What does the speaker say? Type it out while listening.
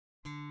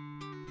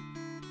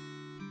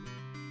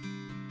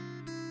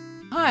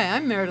Hi,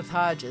 I'm Meredith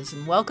Hodges,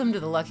 and welcome to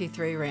the Lucky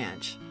 3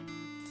 Ranch.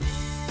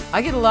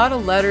 I get a lot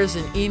of letters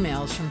and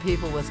emails from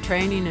people with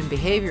training and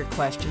behavior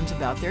questions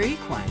about their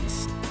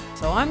equines.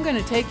 So I'm going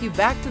to take you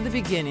back to the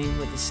beginning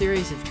with a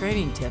series of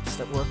training tips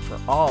that work for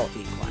all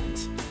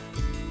equines.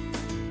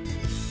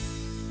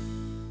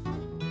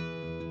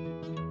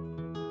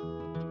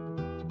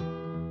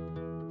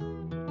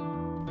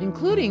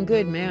 Including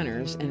good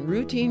manners and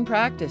routine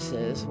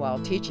practices while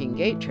teaching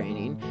gait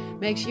training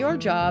makes your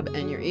job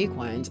and your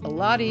equines a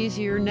lot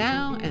easier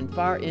now and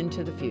far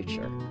into the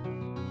future.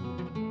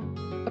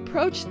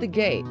 Approach the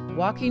gait,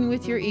 walking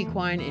with your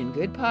equine in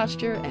good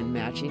posture and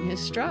matching his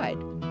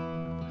stride.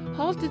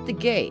 Halt at the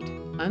gate,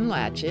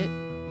 unlatch it,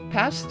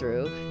 pass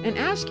through, and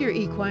ask your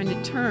equine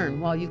to turn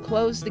while you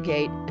close the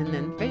gate and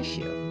then face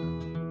you.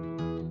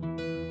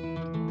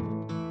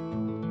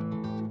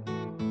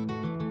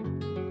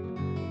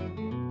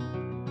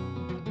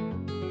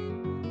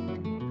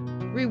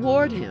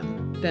 Reward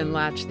him, then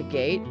latch the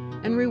gate,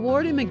 and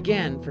reward him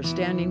again for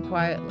standing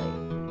quietly.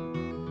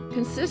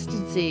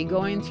 Consistency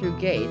going through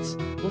gaits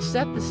will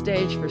set the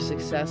stage for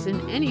success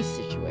in any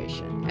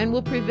situation and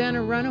will prevent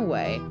a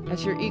runaway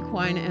as your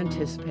equine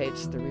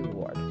anticipates the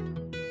reward.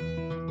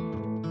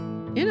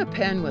 In a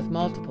pen with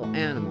multiple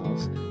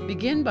animals,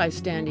 begin by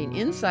standing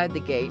inside the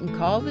gate and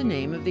call the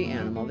name of the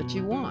animal that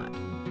you want.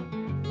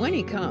 When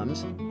he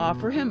comes,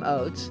 offer him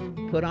oats,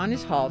 put on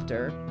his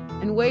halter,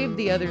 and wave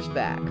the others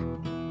back.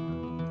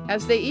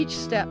 As they each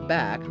step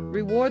back,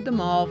 reward them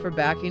all for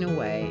backing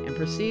away and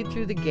proceed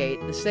through the gate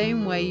the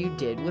same way you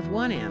did with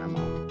one animal.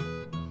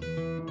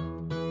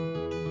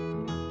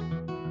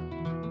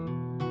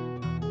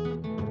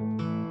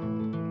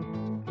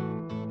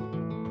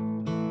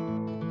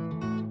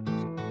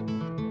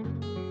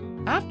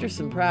 After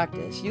some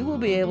practice, you will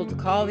be able to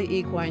call the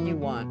equine you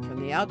want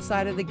from the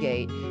outside of the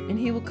gate, and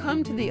he will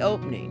come to the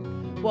opening,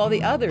 while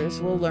the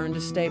others will learn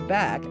to stay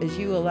back as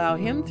you allow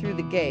him through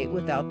the gate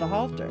without the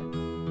halter.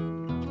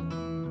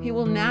 He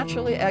will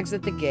naturally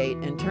exit the gate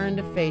and turn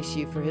to face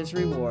you for his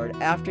reward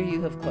after you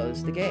have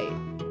closed the gate.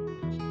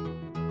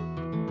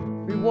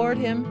 Reward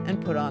him and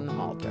put on the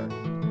halter.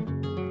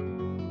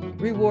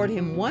 Reward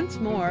him once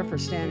more for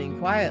standing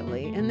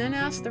quietly, and then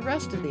ask the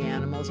rest of the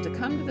animals to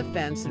come to the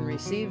fence and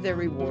receive their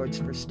rewards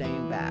for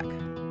staying back.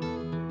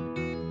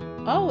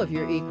 All of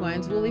your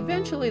equines will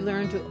eventually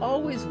learn to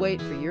always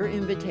wait for your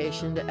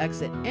invitation to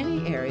exit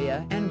any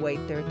area and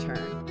wait their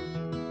turn.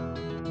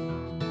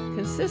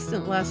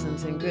 Consistent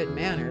lessons in good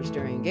manners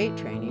during gait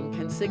training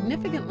can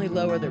significantly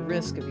lower the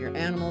risk of your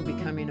animal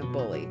becoming a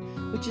bully,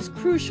 which is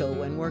crucial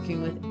when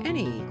working with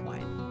any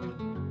equine.